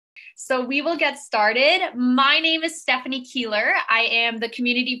So we will get started. My name is Stephanie Keeler. I am the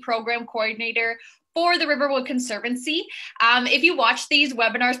community program coordinator for the Riverwood Conservancy. If you watched these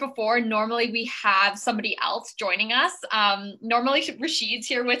webinars before, normally we have somebody else joining us. Normally Rashid's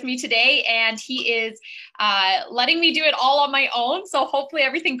here with me today, and he is letting me do it all on my own. So hopefully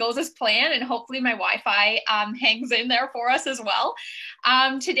everything goes as planned, and hopefully my Wi-Fi hangs in there for us as well.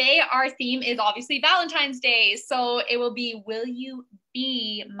 Today our theme is obviously Valentine's Day. So it will be, will you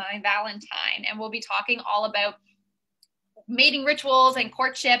be my Valentine? And we'll be talking all about mating rituals and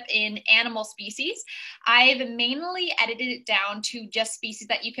courtship in animal species. I've mainly edited it down to just species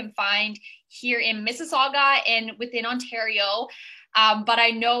that you can find here in Mississauga and within Ontario. But I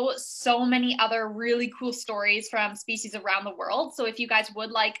know so many other really cool stories from species around the world. So if you guys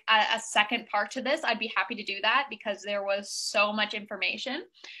would like a second part to this, I'd be happy to do that because there was so much information.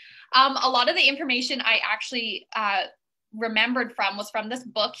 A lot of the information I actually remembered was from this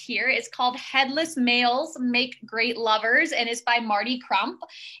book here. It's called Headless Males Make Great Lovers, and it's by Marty Crump.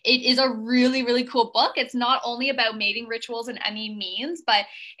 It is a really, really cool book. It's not only about mating rituals in any means, but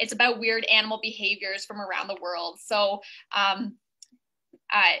it's about weird animal behaviors from around the world. So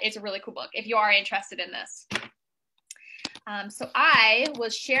it's a really cool book if you are interested in this. So I will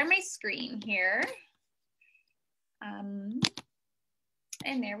share my screen here.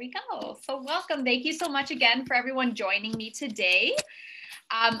 And there we go. So welcome. Thank you so much again for everyone joining me today.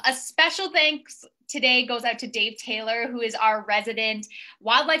 A special thanks today goes out to Dave Taylor, who is our resident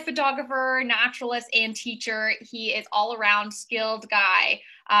wildlife photographer, naturalist, and teacher. He is all around skilled guy.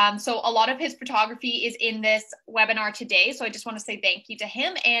 So a lot of his photography is in this webinar today. So I just want to say thank you to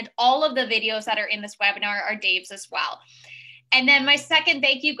him, and all of the videos that are in this webinar are Dave's as well. And then my second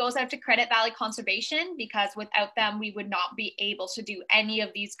thank you goes out to Credit Valley Conservation, because without them, we would not be able to do any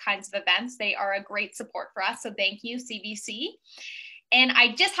of these kinds of events. They are a great support for us. So thank you, CVC. And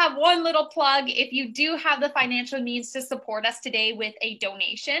I just have one little plug. If you do have the financial means to support us today with a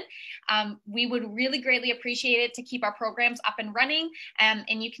donation, we would really greatly appreciate it to keep our programs up and running.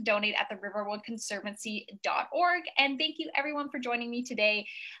 And you can donate at the riverwoodconservancy.org. And thank you everyone for joining me today.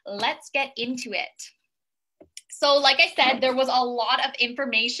 Let's get into it. So like I said, there was a lot of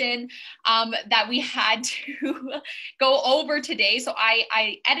information that we had to go over today. So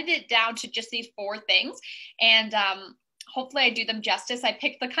I edited it down to just these 4 things. And hopefully I do them justice. I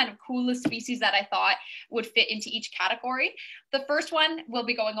picked the kind of coolest species that I thought would fit into each category. The first one, we'll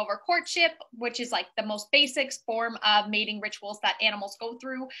be going over courtship, which is like the most basic form of mating rituals that animals go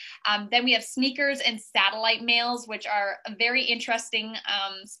through. Then we have sneakers and satellite males, which are a very interesting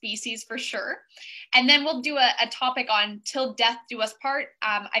species for sure. And then we'll do a topic on till death do us part.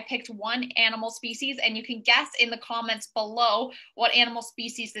 I picked one animal species, and you can guess in the comments below what animal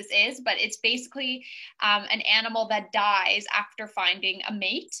species this is, but it's basically an animal that dies after finding a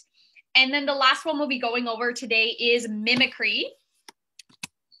mate. And then the last one we'll be going over today is mimicry.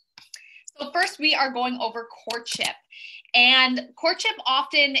 So first we are going over courtship. And courtship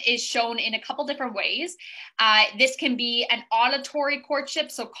often is shown in a couple different ways. This can be an auditory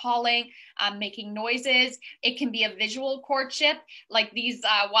courtship, so calling, making noises. It can be a visual courtship, like these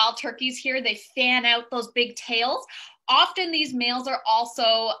wild turkeys here. They fan out those big tails. Often these males are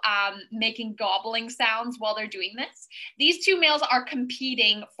also making gobbling sounds while they're doing this. These 2 males are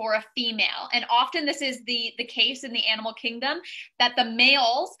competing for a female. And often this is the case in the animal kingdom, that the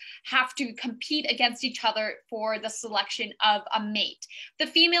males have to compete against each other for the selection of a mate. The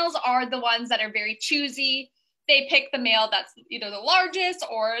females are the ones that are very choosy. They pick the male that's either the largest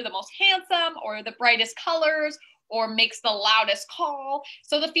or the most handsome or the brightest colors, or makes the loudest call.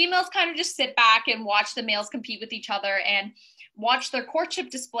 So the females kind of just sit back and watch the males compete with each other and watch their courtship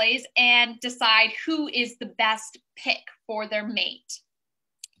displays and decide who is the best pick for their mate.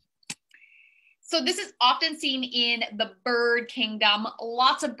 So this is often seen in the bird kingdom.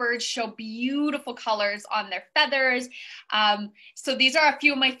 Lots of birds show beautiful colors on their feathers. So these are a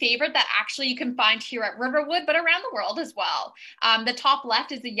few of my favorite that actually you can find here at Riverwood, but around the world as well. The top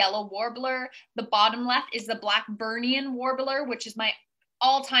left is the yellow warbler. The bottom left is the Blackburnian warbler, which is my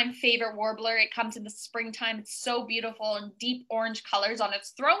all-time favorite warbler. It comes in the springtime. It's so beautiful and deep orange colors on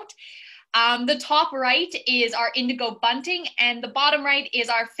its throat. The top right is our indigo bunting, and the bottom right is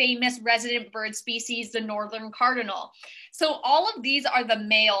our famous resident bird species, the northern cardinal. So all of these are the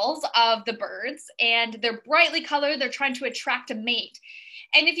males of the birds, and they're brightly colored. They're trying to attract a mate.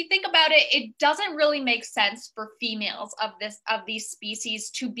 And if you think about it, it doesn't really make sense for females of these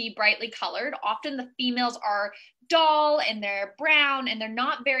species to be brightly colored. Often the females are dull and they're brown and they're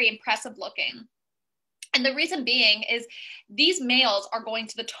not very impressive looking. And the reason being is these males are going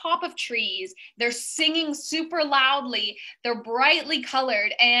to the top of trees. They're singing super loudly. They're brightly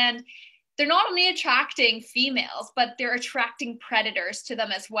colored, and they're not only attracting females, but they're attracting predators to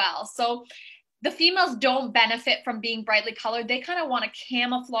them as well. So the females don't benefit from being brightly colored. They kind of want to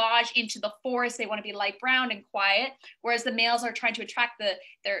camouflage into the forest. They want to be light brown and quiet, whereas the males are trying to attract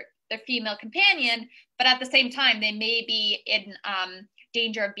their female companion, but at the same time, they may be in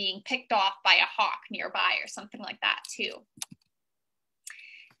danger of being picked off by a hawk nearby or something like that too.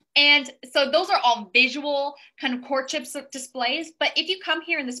 And so those are all visual kind of courtship displays. But if you come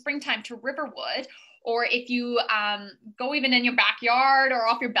here in the springtime to Riverwood, or if you go even in your backyard or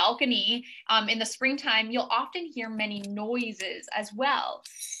off your balcony in the springtime, you'll often hear many noises as well.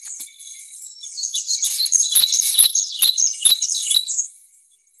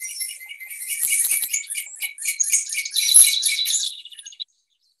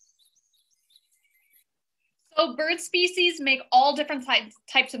 So bird species make all different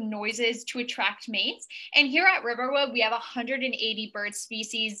types of noises to attract mates. And here at Riverwood, we have 180 bird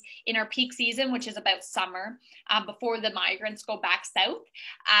species in our peak season, which is about summer, before the migrants go back south.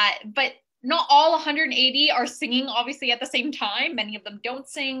 But not all 180 are singing, obviously, at the same time. Many of them don't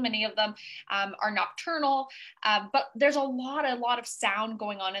sing. Many of them are nocturnal. But there's a lot of sound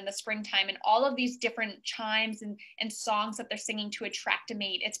going on in the springtime, and all of these different chimes and songs that they're singing to attract a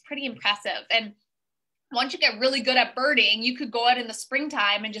mate. It's pretty impressive. And once you get really good at birding, you could go out in the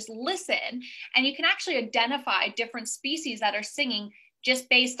springtime and just listen, and you can actually identify different species that are singing just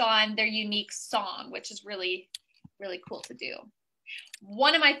based on their unique song, which is really, really cool to do.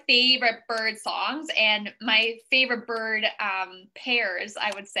 One of my favorite bird songs and my favorite bird pairs,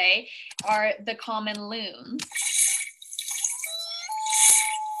 I would say, are the common loons.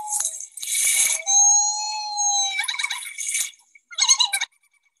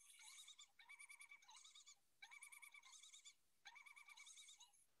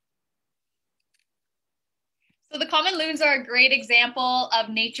 So the common loons are a great example of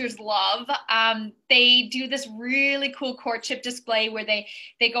nature's love. They do this really cool courtship display where they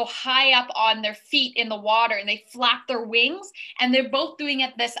go high up on their feet in the water and they flap their wings, and they're both doing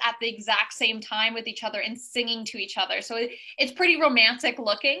this at the exact same time with each other and singing to each other. So it's pretty romantic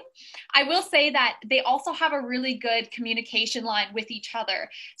looking. I will say that they also have a really good communication line with each other.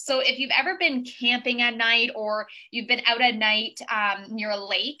 So if you've ever been camping at night, or you've been out at night near a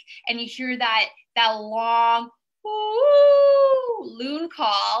lake, and you hear that long ooh, loon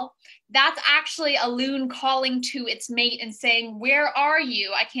call, that's actually a loon calling to its mate and saying, "Where are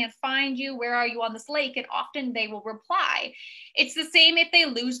you? I can't find you. Where are you on this lake?" And often they will reply. It's the same if they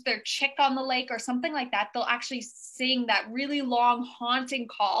lose their chick on the lake or something like that. They'll actually sing that really long haunting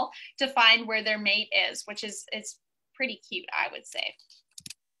call to find where their mate is, which is pretty cute, I would say.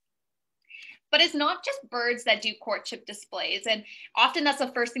 But it's not just birds that do courtship displays. And often that's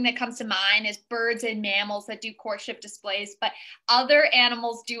the first thing that comes to mind is birds and mammals that do courtship displays, but other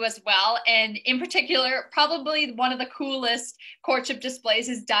animals do as well. And in particular, probably one of the coolest courtship displays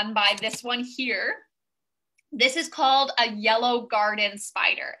is done by this one here. This is called a yellow garden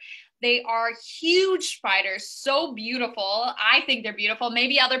spider. They are huge spiders, so beautiful. I think they're beautiful.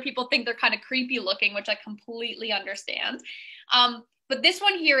 Maybe other people think they're kind of creepy looking, which I completely understand. But this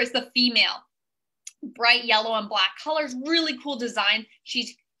one here is the female. Bright yellow and black colors, really cool design.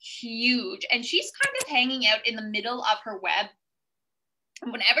 She's huge, and she's kind of hanging out in the middle of her web.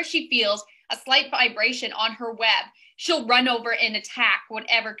 And whenever she feels a slight vibration on her web, she'll run over and attack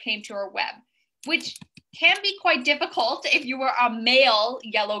whatever came to her web, which can be quite difficult if you were a male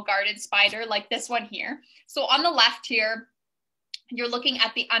yellow garden spider like this one here. So on the left here, you're looking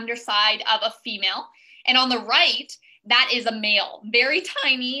at the underside of a female, and on the right, that is a male, very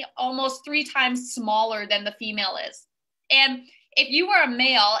tiny, almost 3 times smaller than the female is. And if you are a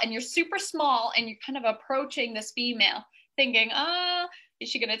male and you're super small and you're kind of approaching this female thinking, is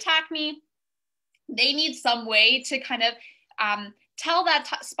she going to attack me? They need some way to kind of tell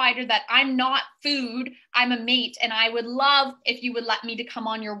that spider that I'm not food, I'm a mate, and I would love if you would let me to come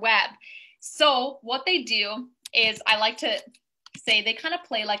on your web. So what they do is, I like to say, they kind of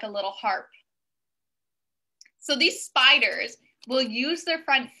play like a little harp. So these spiders will use their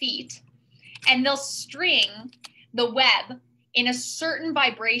front feet and they'll string the web in a certain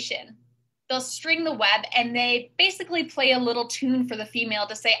vibration. They'll string the web and they basically play a little tune for the female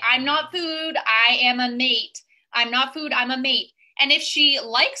to say, I'm not food, I am a mate. I'm not food, I'm a mate. And if she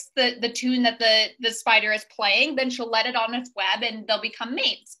likes the tune that the spider is playing, then she'll let it on its web and they'll become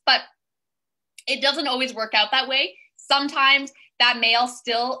mates. But it doesn't always work out that way. Sometimes that male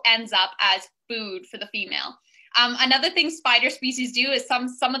still ends up as food for the female. Another thing spider species do is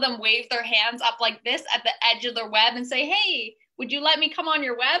some of them wave their hands up like this at the edge of their web and say, hey, would you let me come on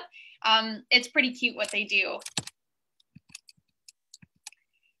your web? It's pretty cute what they do.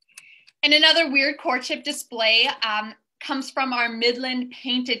 And another weird courtship display comes from our Midland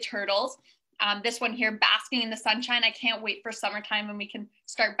painted turtles. This one here, basking in the sunshine. I can't wait for summertime when we can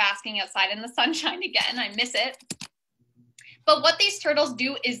start basking outside in the sunshine again. I miss it. But what these turtles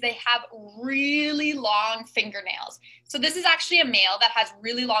do is they have really long fingernails. So this is actually a male that has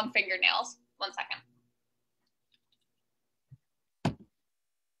really long fingernails. One second.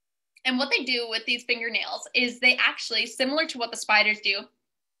 And what they do with these fingernails is they actually, similar to what the spiders do,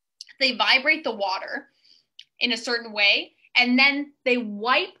 they vibrate the water in a certain way, and then they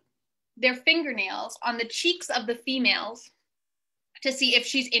wipe their fingernails on the cheeks of the females to see if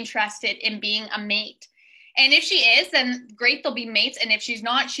she's interested in being a mate. And if she is, then great, they'll be mates. And if she's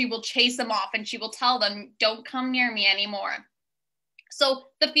not, she will chase them off and she will tell them, don't come near me anymore. So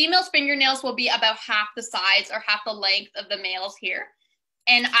the female's fingernails will be about half the size or half the length of the male's here.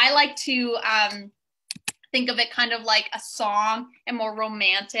 And I like to think of it kind of like a song and more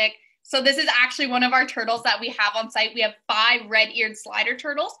romantic. So this is actually one of our turtles that we have on site. We have 5 red-eared slider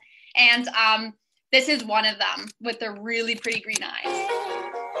turtles. And this is one of them with the really pretty green eyes.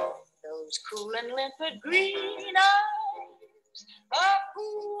 Those cool and limpid green eyes are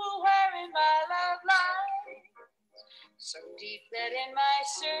cool wherein my love lies. So deep that in my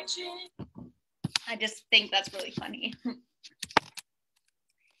searching. I just think that's really funny.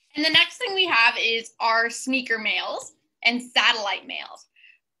 And the next thing we have is our sneaker males and satellite males.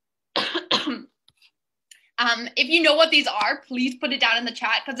 If you know what these are, please put it down in the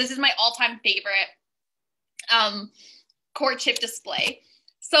chat because this is my all-time favorite courtship display.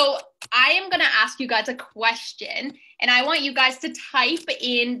 So I am going to ask you guys a question, and I want you guys to type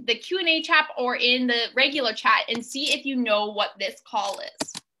in the Q&A chat or in the regular chat and see if you know what this call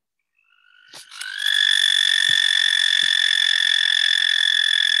is.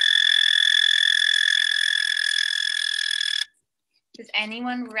 Does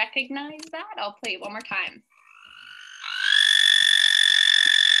anyone recognize that? I'll play it one more time.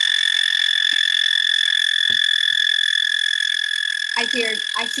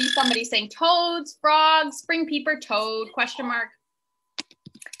 I see somebody saying toads, frogs, spring peeper, toad, question mark.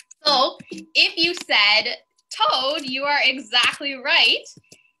 So if you said toad, you are exactly right.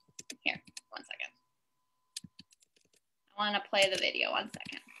 Here, one second. I want to play the video, one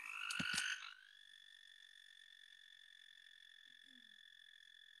second.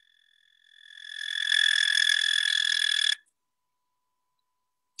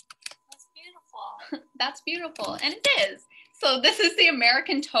 That's beautiful. That's beautiful, and it is. So this is the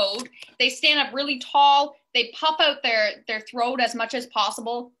American toad. They stand up really tall. They puff out their throat as much as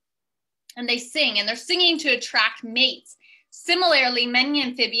possible. And they sing, and they're singing to attract mates. Similarly, many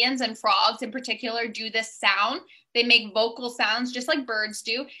amphibians and frogs in particular do this sound. They make vocal sounds just like birds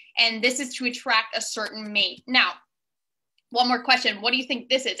do. And this is to attract a certain mate. Now, one more question. What do you think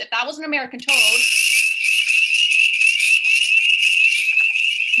this is? If that was an American toad, what do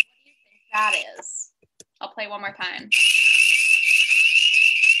you think that is? I'll play one more time.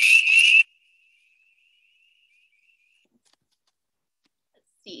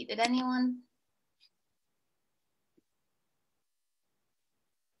 See, did anyone?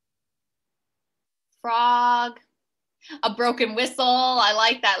 Frog, a broken whistle. I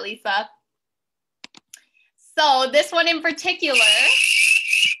like that, Lisa. So this one in particular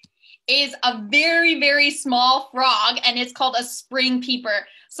is a very, very small frog, and it's called a spring peeper.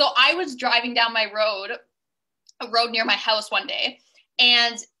 So I was driving down my road, a road near my house one day,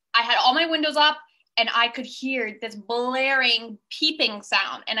 and I had all my windows up, and I could hear this blaring peeping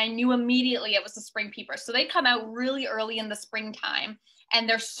sound, and I knew immediately it was the spring peeper. So they come out really early in the springtime, and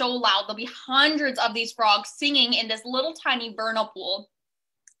they're so loud. There'll be hundreds of these frogs singing in this little tiny vernal pool,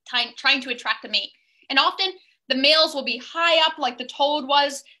 trying to attract a mate. And often the males will be high up like the toad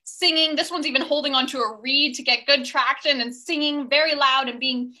was, singing. This one's even holding onto a reed to get good traction and singing very loud and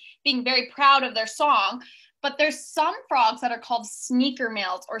being very proud of their song. But there's some frogs that are called sneaker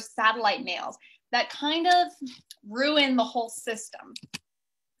males or satellite males that kind of ruin the whole system.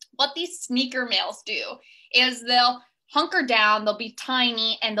 What these sneaker males do is they'll hunker down, they'll be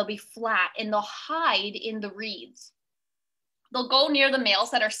tiny, and they'll be flat, and they'll hide in the reeds. They'll go near the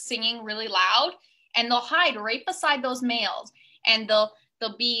males that are singing really loud, and they'll hide right beside those males, and they'll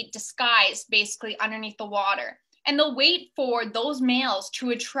be disguised basically underneath the water. And they'll wait for those males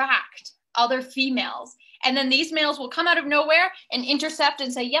to attract other females. And then these males will come out of nowhere and intercept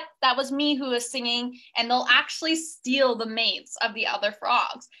and say, yep, that was me who was singing. And they'll actually steal the mates of the other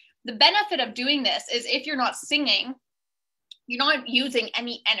frogs. The benefit of doing this is if you're not singing, you're not using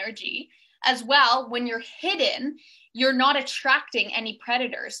any energy. As well, when you're hidden, you're not attracting any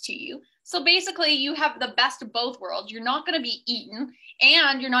predators to you. So basically, you have the best of both worlds. You're not going to be eaten,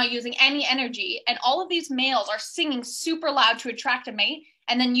 and you're not using any energy. And all of these males are singing super loud to attract a mate,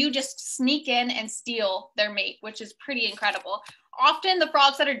 and then you just sneak in and steal their mate, which is pretty incredible. Often, the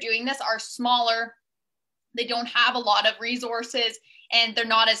frogs that are doing this are smaller. They don't have a lot of resources, and they're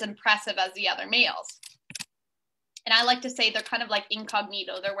not as impressive as the other males. And I like to say they're kind of like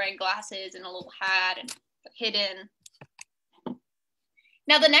incognito. They're wearing glasses and a little hat and hidden.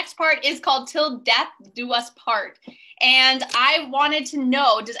 Now, the next part is called Till Death Do Us Part. And I wanted to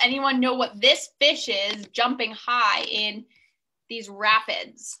know, does anyone know what this fish is jumping high in these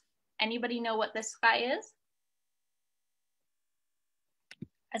rapids? Anybody know what this guy is?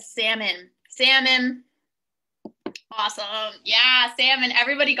 A salmon. Salmon. Awesome. Yeah, salmon.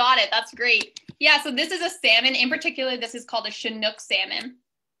 Everybody got it. That's great. Yeah, so this is a salmon. In particular, this is called a Chinook salmon.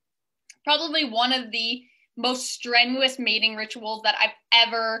 Probably one of the most strenuous mating rituals that I've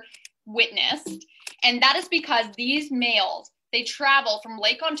ever witnessed. And that is because these males, they travel from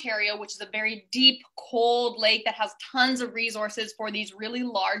Lake Ontario, which is a very deep, cold lake that has tons of resources for these really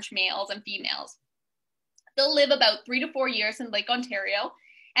large males and females. They'll live about 3 to 4 years in Lake Ontario,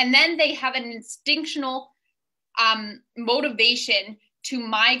 and then they have an instinctual motivation to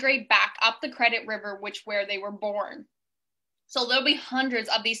migrate back up the Credit River, where they were born. So there'll be hundreds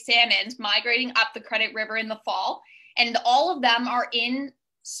of these salmons migrating up the Credit River in the fall, and all of them are in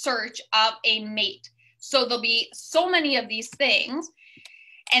search of a mate. So there'll be so many of these things,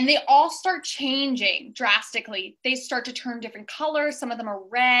 and they all start changing drastically. They start to turn different colors. Some of them are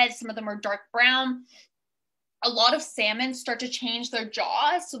red, some of them are dark brown. A lot of salmon start to change their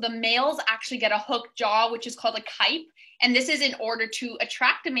jaws. So the males actually get a hooked jaw, which is called a kype. And this is in order to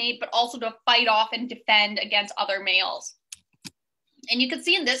attract a mate, but also to fight off and defend against other males. And you can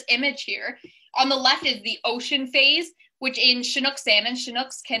see in this image here, on the left is the ocean phase, which in Chinook salmon,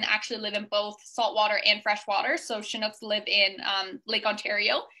 Chinooks can actually live in both saltwater and freshwater. So Chinooks live in Lake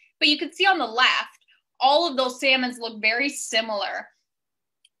Ontario. But you can see on the left, all of those salmons look very similar.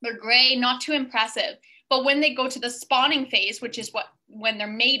 They're gray, not too impressive. But when they go to the spawning phase, which is when they're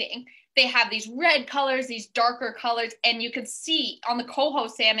mating, they have these red colors, these darker colors, and you can see on the coho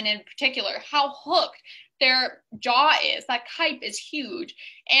salmon in particular how hooked their jaw is. That kype is huge.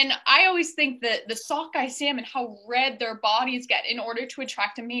 And I always think that the sockeye salmon, how red their bodies get in order to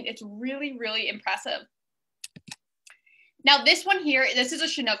attract a mate, it's really, really impressive. Now this one here, this is a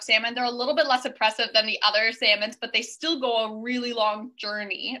Chinook salmon. They're a little bit less impressive than the other salmons, but they still go a really long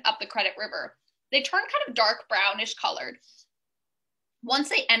journey up the Credit River. They turn kind of dark brownish colored. Once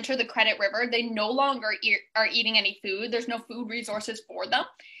they enter the Credit River, they no longer are eating any food. There's no food resources for them.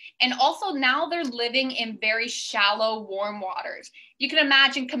 And also now they're living in very shallow, warm waters. You can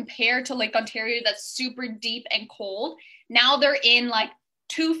imagine compared to Lake Ontario that's super deep and cold. Now they're in like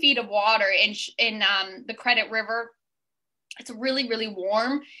 2 feet of water in the Credit River. It's really, really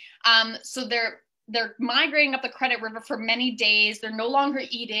warm. So they're migrating up the Credit River for many days. They're no longer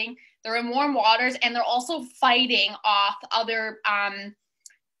eating. They're in warm waters, and they're also fighting off other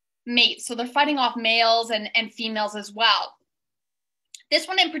mates. So they're fighting off males and females as well. This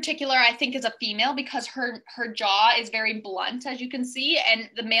one in particular, I think, is a female because her jaw is very blunt, as you can see, and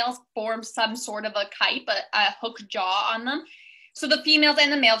the males form some sort of a kype, a hooked jaw on them. So the females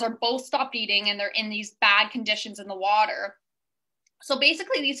and the males are both stopped eating, and they're in these bad conditions in the water. So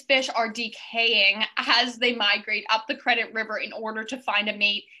basically, these fish are decaying as they migrate up the Credit River in order to find a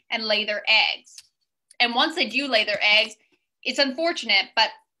mate and lay their eggs. And once they do lay their eggs, it's unfortunate, but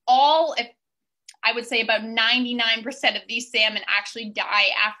I would say about 99% of these salmon actually die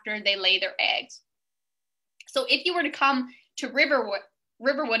after they lay their eggs. So if you were to come to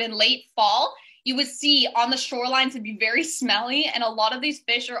Riverwood in late fall, you would see on the shorelines it'd be very smelly, and a lot of these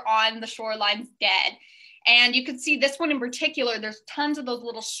fish are on the shorelines dead. And you can see this one in particular, there's tons of those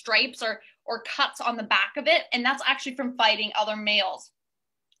little stripes or cuts on the back of it, and that's actually from fighting other males.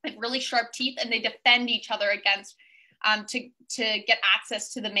 They have really sharp teeth, and they defend each other against to get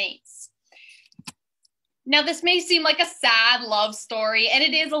access to the mates. Now, this may seem like a sad love story, and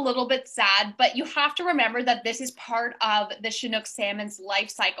it is a little bit sad, but you have to remember that this is part of the Chinook salmon's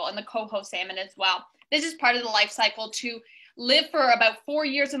life cycle, and the coho salmon as well. This is part of the life cycle to live for about 4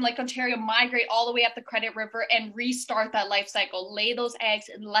 years in Lake Ontario, migrate all the way up the Credit River, and restart that life cycle, lay those eggs,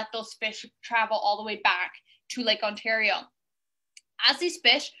 and let those fish travel all the way back to Lake Ontario. As these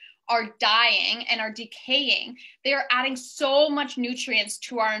fish are dying and are decaying, they are adding so much nutrients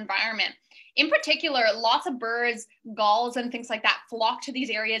to our environment. In particular, lots of birds, gulls, and things like that flock to these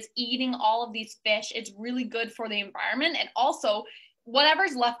areas, eating all of these fish. It's really good for the environment. And also,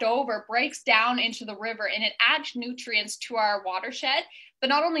 whatever's left over breaks down into the river and it adds nutrients to our watershed. But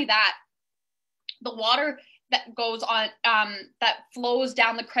not only that, the water that goes on, that flows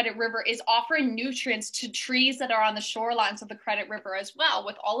down the Credit River is offering nutrients to trees that are on the shorelines of the Credit River as well,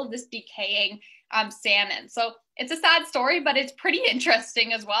 with all of this decaying salmon. So it's a sad story, but it's pretty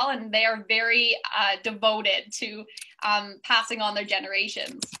interesting as well. And they are very devoted to passing on their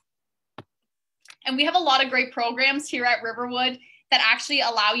generations. And we have a lot of great programs here at Riverwood that actually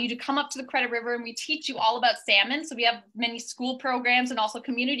allow you to come up to the Credit River, and we teach you all about salmon. So we have many school programs and also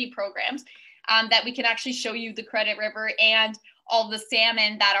community programs that we can actually show you the Credit River and all the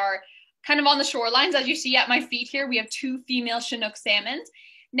salmon that are kind of on the shorelines. As you see at my feet here, we have 2 female Chinook salmons.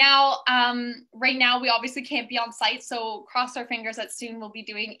 Now, right now, we obviously can't be on site, so cross our fingers that soon we'll be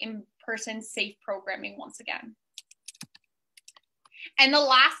doing in-person safe programming once again. And the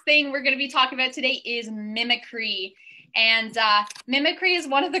last thing we're going to be talking about today is mimicry. And mimicry is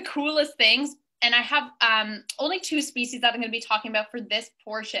one of the coolest things. And I have only 2 species that I'm going to be talking about for this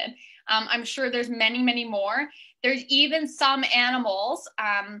portion. I'm sure there's many, many more. There's even some animals,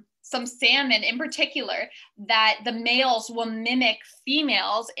 some salmon in particular, that the males will mimic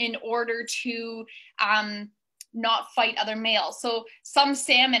females in order to not fight other males. So some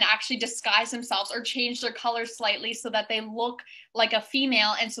salmon actually disguise themselves or change their color slightly so that they look like a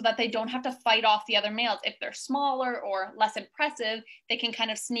female, and so that they don't have to fight off the other males. If they're smaller or less impressive, they can kind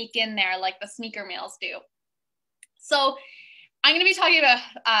of sneak in there like the sneaker males do. So I'm going to be talking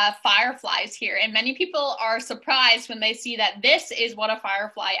about fireflies here, and many people are surprised when they see that this is what a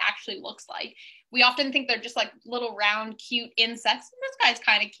firefly actually looks like. We often think they're just like little round, cute insects. This guy's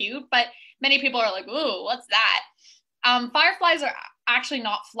kind of cute, but many people are like, ooh, what's that? Fireflies are actually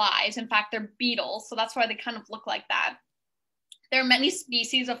not flies. In fact, they're beetles, so that's why they kind of look like that. There are many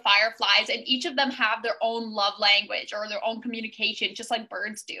species of fireflies, and each of them have their own love language or their own communication, just like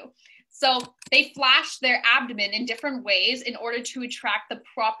birds do. So they flash their abdomen in different ways in order to attract the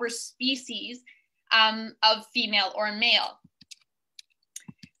proper species of female or male.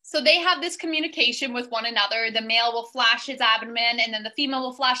 So they have this communication with one another. The male will flash his abdomen, and then the female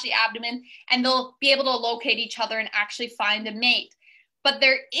will flash the abdomen, and they'll be able to locate each other and actually find a mate. But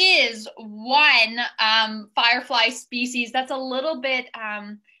there is one firefly species that's a little bit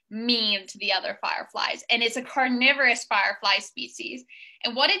mean to the other fireflies, and it's a carnivorous firefly species.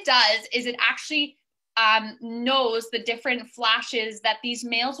 And what it does is it actually knows the different flashes that these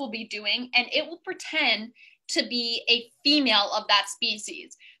males will be doing, and it will pretend to be a female of that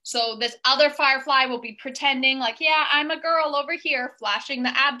species. So this other firefly will be pretending like, yeah, I'm a girl over here, flashing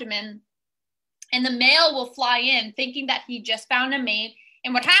the abdomen. And the male will fly in thinking that he just found a mate.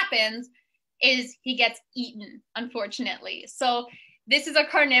 And what happens is he gets eaten, unfortunately. So this is a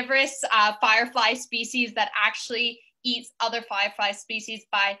carnivorous firefly species that actually eats other firefly species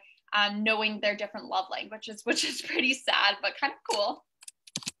by knowing their different love languages, which is pretty sad, but kind of cool.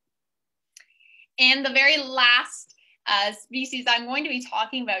 And the very last species I'm going to be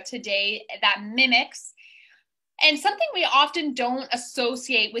talking about today that mimics, and something we often don't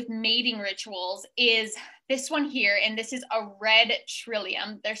associate with mating rituals, is this one here, and this is a red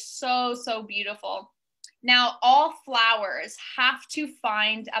trillium. They're so, so beautiful. Now, all flowers have to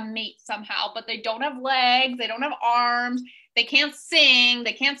find a mate somehow, but they don't have legs, they don't have arms, they can't sing,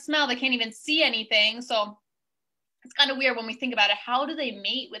 they can't smell, they can't even see anything. So it's kind of weird when we think about it. How do they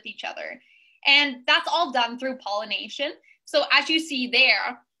mate with each other? And that's all done through pollination. So as you see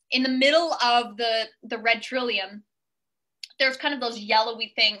there, in the middle of the red trillium, there's kind of those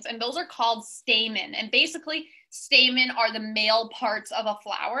yellowy things, and those are called stamen. And basically, stamen are the male parts of a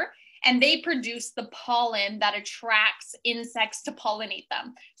flower, and they produce the pollen that attracts insects to pollinate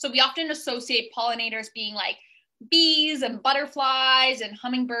them. So we often associate pollinators being like bees and butterflies and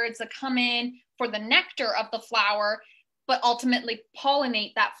hummingbirds that come in for the nectar of the flower, but ultimately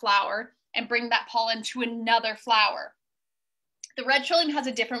pollinate that flower and bring that pollen to another flower. The red trillium has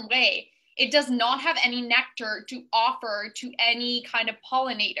a different way. It does not have any nectar to offer to any kind of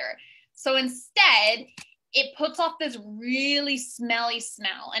pollinator. So instead, it puts off this really smelly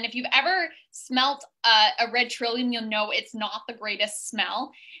smell. And if you've ever smelt a red trillium, you'll know it's not the greatest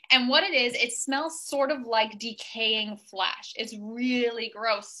smell. And what it is, it smells sort of like decaying flesh. It's really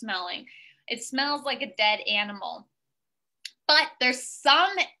gross smelling. It smells like a dead animal. But there's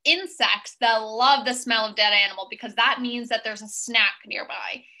some insects that love the smell of dead animal because that means that there's a snack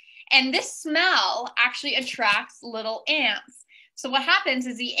nearby. And this smell actually attracts little ants. So what happens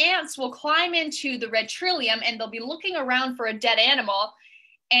is the ants will climb into the red trillium and they'll be looking around for a dead animal.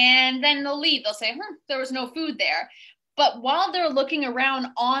 and then they'll leave. They'll say, there was no food there. But while they're looking around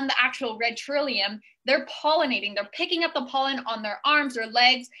on the actual red trillium, they're pollinating. They're picking up the pollen on their arms, their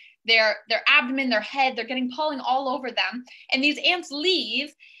legs, their abdomen, their head. They're getting pollen all over them. And these ants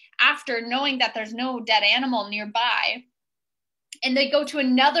leave after knowing that there's no dead animal nearby. And they go to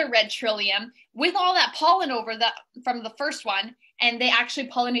another red trillium with all that pollen from the first one, and they actually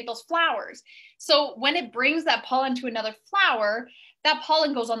pollinate those flowers. So when it brings that pollen to another flower, that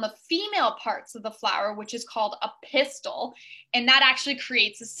pollen goes on the female parts of the flower, which is called a pistil, and that actually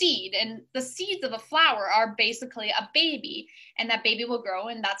creates a seed. And the seeds of a flower are basically a baby, and that baby will grow,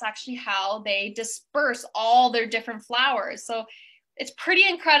 and that's actually how they disperse all their different flowers. So it's pretty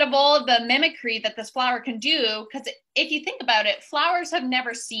incredible, the mimicry that this flower can do, because if you think about it, flowers have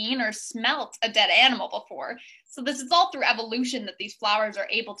never seen or smelt a dead animal before. So this is all through evolution that these flowers are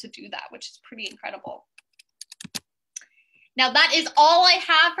able to do that, which is pretty incredible. Now that is all I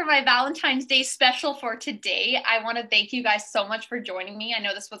have for my Valentine's Day special for today. I want to thank you guys so much for joining me. I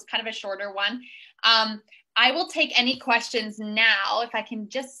know this was kind of a shorter one. I will take any questions now, if I can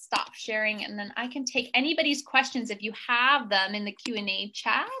just stop sharing, and then I can take anybody's questions if you have them in the Q&A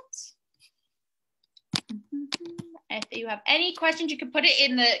chat. If you have any questions, you can put it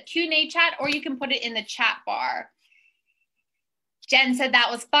in the Q&A chat, or you can put it in the chat bar. Jen said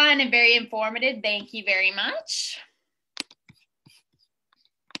that was fun and very informative. Thank you very much.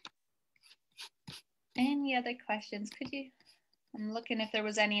 Any other questions? Could you? I'm looking if there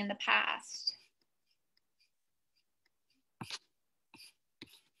was any in the past.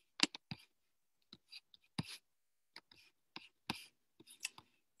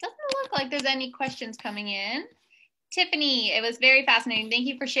 Doesn't look like there's any questions coming in. Tiffany, it was very fascinating. Thank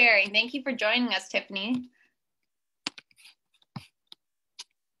you for sharing. Thank you for joining us, Tiffany.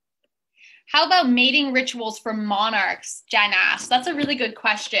 How about mating rituals for monarchs? Jen asked. That's a really good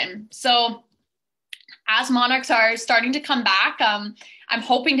question. So as monarchs are starting to come back, I'm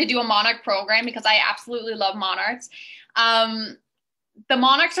hoping to do a monarch program because I absolutely love monarchs. The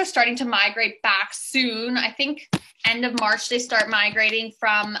monarchs are starting to migrate back soon. I think end of March, they start migrating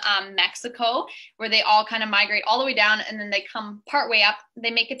from Mexico, where they all kind of migrate all the way down, and then they come part way up.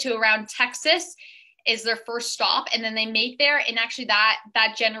 They make it to around Texas is their first stop, and then they mate there, and actually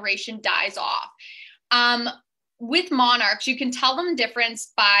that generation dies off. With monarchs, you can tell them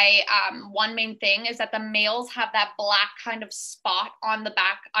difference by one main thing is that the males have that black kind of spot on the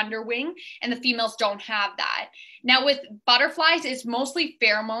back underwing, and the females don't have that. Now with butterflies, it's mostly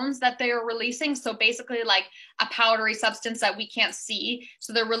pheromones that they are releasing. So basically like a powdery substance that we can't see.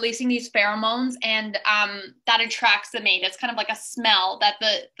 So they're releasing these pheromones, and that attracts the mate. It's kind of like a smell that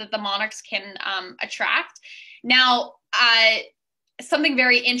the monarchs can attract. Now, something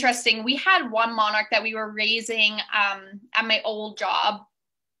very interesting. We had one monarch that we were raising at my old job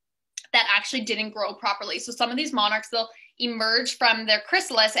that actually didn't grow properly. So some of these monarchs, they'll emerge from their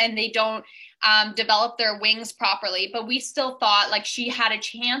chrysalis and they don't develop their wings properly. But we still thought like she had a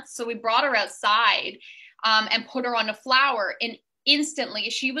chance. So we brought her outside and put her on a flower, and instantly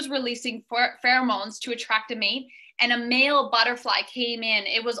she was releasing pheromones to attract a mate. And a male butterfly came in.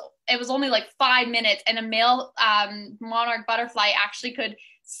 It was only like 5 minutes, and a male monarch butterfly actually could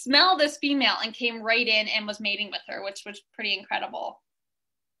smell this female and came right in and was mating with her, which was pretty incredible.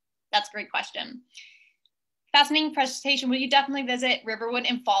 That's a great question. Fascinating presentation. Will you definitely visit Riverwood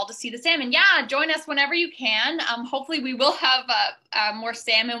in fall to see the salmon? Yeah, join us whenever you can. Hopefully we will have more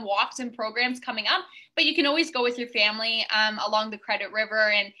salmon walks and programs coming up, but you can always go with your family along the Credit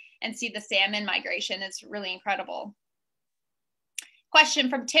River and see the salmon migration. It's really incredible. Question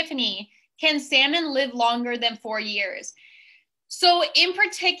from Tiffany, can salmon live longer than 4 years? So in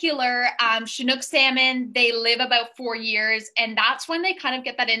particular, Chinook salmon, they live about 4 years, and that's when they kind of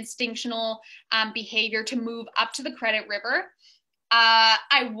get that instinctual behavior to move up to the Credit River.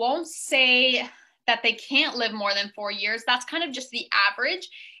 I won't say that they can't live more than 4 years. That's kind of just the average.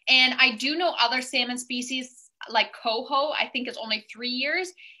 And I do know other salmon species like coho, I think is only 3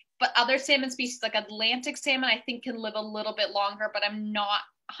 years. But other salmon species like Atlantic salmon, I think can live a little bit longer, but I'm not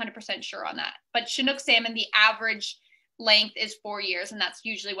 100% sure on that. But Chinook salmon, the average length is 4 years, and that's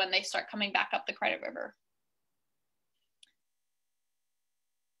usually when they start coming back up the Credit River.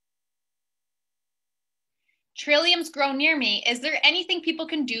 Trilliums grow near me. Is there anything people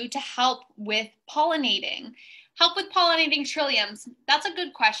can do to help with pollinating? Help with pollinating trilliums? That's a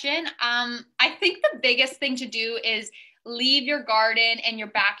good question. I think the biggest thing to do is leave your garden and your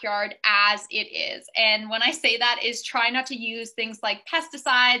backyard as it is. And when I say that is try not to use things like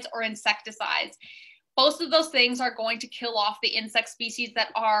pesticides or insecticides. Both of those things are going to kill off the insect species that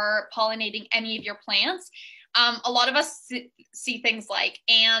are pollinating any of your plants. A lot of us see things like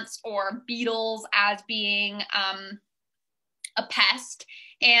ants or beetles as being a pest,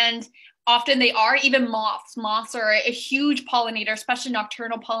 and often they are. Even moths. Moths are a huge pollinator, especially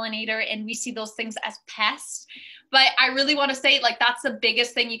nocturnal pollinator, and we see those things as pests. But I really want to say, like, that's the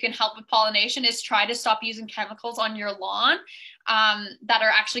biggest thing you can help with pollination is try to stop using chemicals on your lawn that are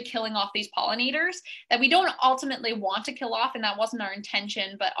actually killing off these pollinators that we don't ultimately want to kill off, and that wasn't our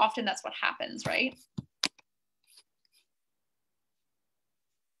intention, but often that's what happens, right?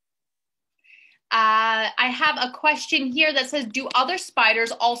 I have a question here that says, do other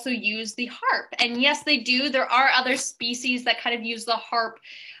spiders also use the harp? And yes, they do. There are other species that kind of use the harp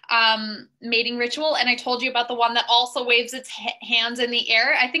mating ritual. And I told you about the one that also waves its hands in the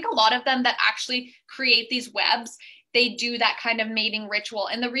air. I think a lot of them that actually create these webs, they do that kind of mating ritual.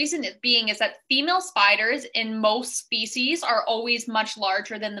 And the reason it being is that female spiders in most species are always much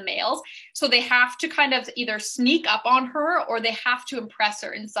larger than the males. So they have to kind of either sneak up on her or they have to impress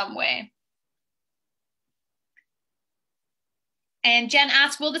her in some way. And Jen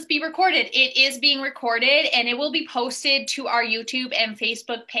asked, will this be recorded? It is being recorded and it will be posted to our YouTube and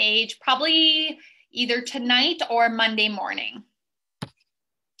Facebook page probably either tonight or Monday morning.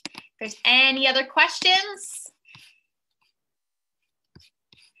 If there's any other questions?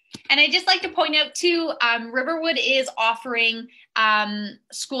 And I'd just like to point out too, Riverwood is offering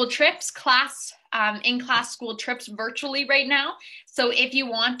school trips, in-class school trips virtually right now. So if you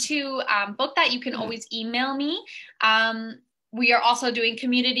want to book that, you can always email me. We are also doing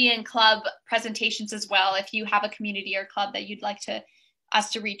community and club presentations as well if you have a community or club that you'd like us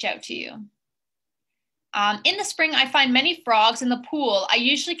to reach out to you. In the spring, I find many frogs in the pool. I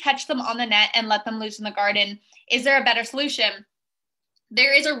usually catch them on the net and let them loose in the garden. Is there a better solution?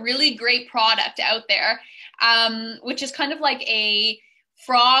 There is a really great product out there, which is kind of like a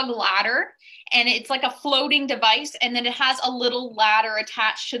frog ladder. And it's like a floating device, and then it has a little ladder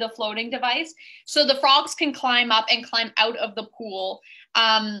attached to the floating device. So the frogs can climb up and climb out of the pool.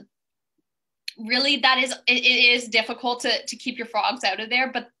 Really, it is difficult to keep your frogs out of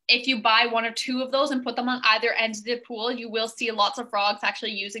there. But if you buy one or two of those and put them on either ends of the pool, you will see lots of frogs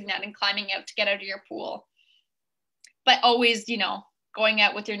actually using that and climbing out to get out of your pool. But always, going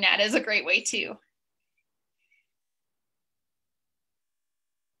out with your net is a great way too.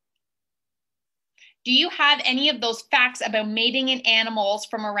 Do you have any of those facts about mating in animals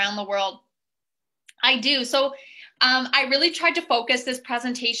from around the world? I do. So I really tried to focus this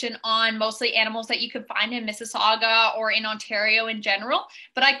presentation on mostly animals that you could find in Mississauga or in Ontario in general,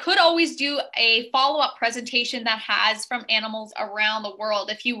 but I could always do a follow-up presentation that has from animals around the world.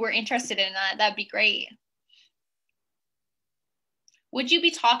 If you were interested in that, that'd be great. Would you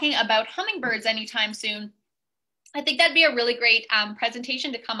be talking about hummingbirds anytime soon? I think that'd be a really great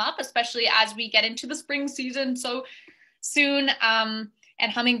presentation to come up, especially as we get into the spring season so soon.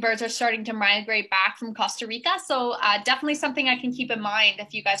 And hummingbirds are starting to migrate back from Costa Rica. So definitely something I can keep in mind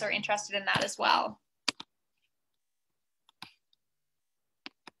if you guys are interested in that as well.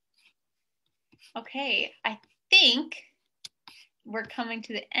 Okay, I think we're coming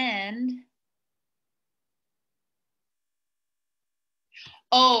to the end.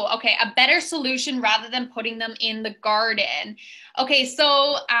 Oh, okay. A better solution rather than putting them in the garden. Okay,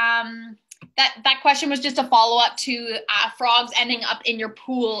 so that question was just a follow-up to frogs ending up in your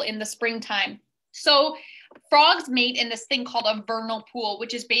pool in the springtime. So frogs mate in this thing called a vernal pool,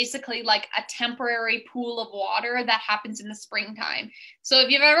 which is basically like a temporary pool of water that happens in the springtime. So if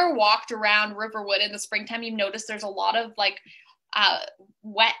you've ever walked around Riverwood in the springtime, you've noticed there's a lot of like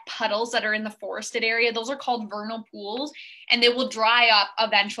wet puddles that are in the forested area. Those are called vernal pools, and they will dry up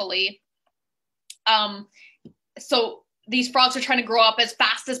eventually. So these frogs are trying to grow up as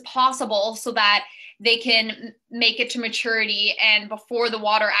fast as possible so that they can make it to maturity and before the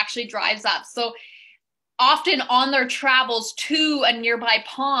water actually dries up. So often on their travels to a nearby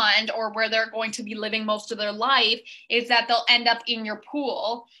pond or where they're going to be living most of their life is that they'll end up in your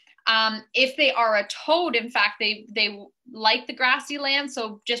pool. If they are a toad, in fact, they like the grassy land,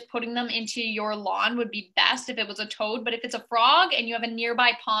 so just putting them into your lawn would be best if it was a toad. But if it's a frog and you have a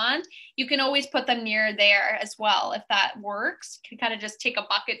nearby pond, you can always put them near there as well if that works. You can kind of just take a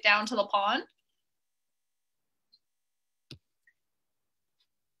bucket down to the pond.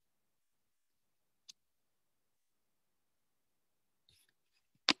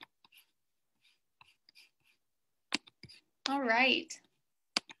 All right.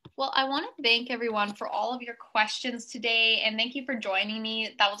 Well, I want to thank everyone for all of your questions today, and thank you for joining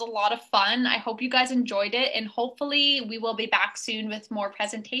me. That was a lot of fun. I hope you guys enjoyed it, and hopefully we will be back soon with more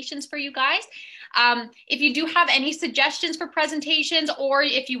presentations for you guys. If you do have any suggestions for presentations, or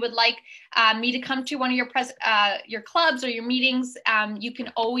if you would like me to come to one of your clubs or your meetings, you can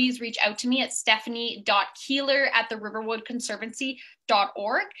always reach out to me at stephanie.keeler@the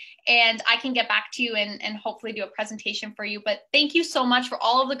riverwoodconservancy.org, and I can get back to you and hopefully do a presentation for you. But thank you so much for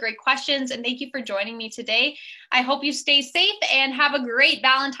all of the great questions, and thank you for joining me today. I hope you stay safe and have a great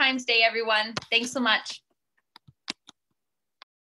Valentine's Day, everyone. Thanks so much.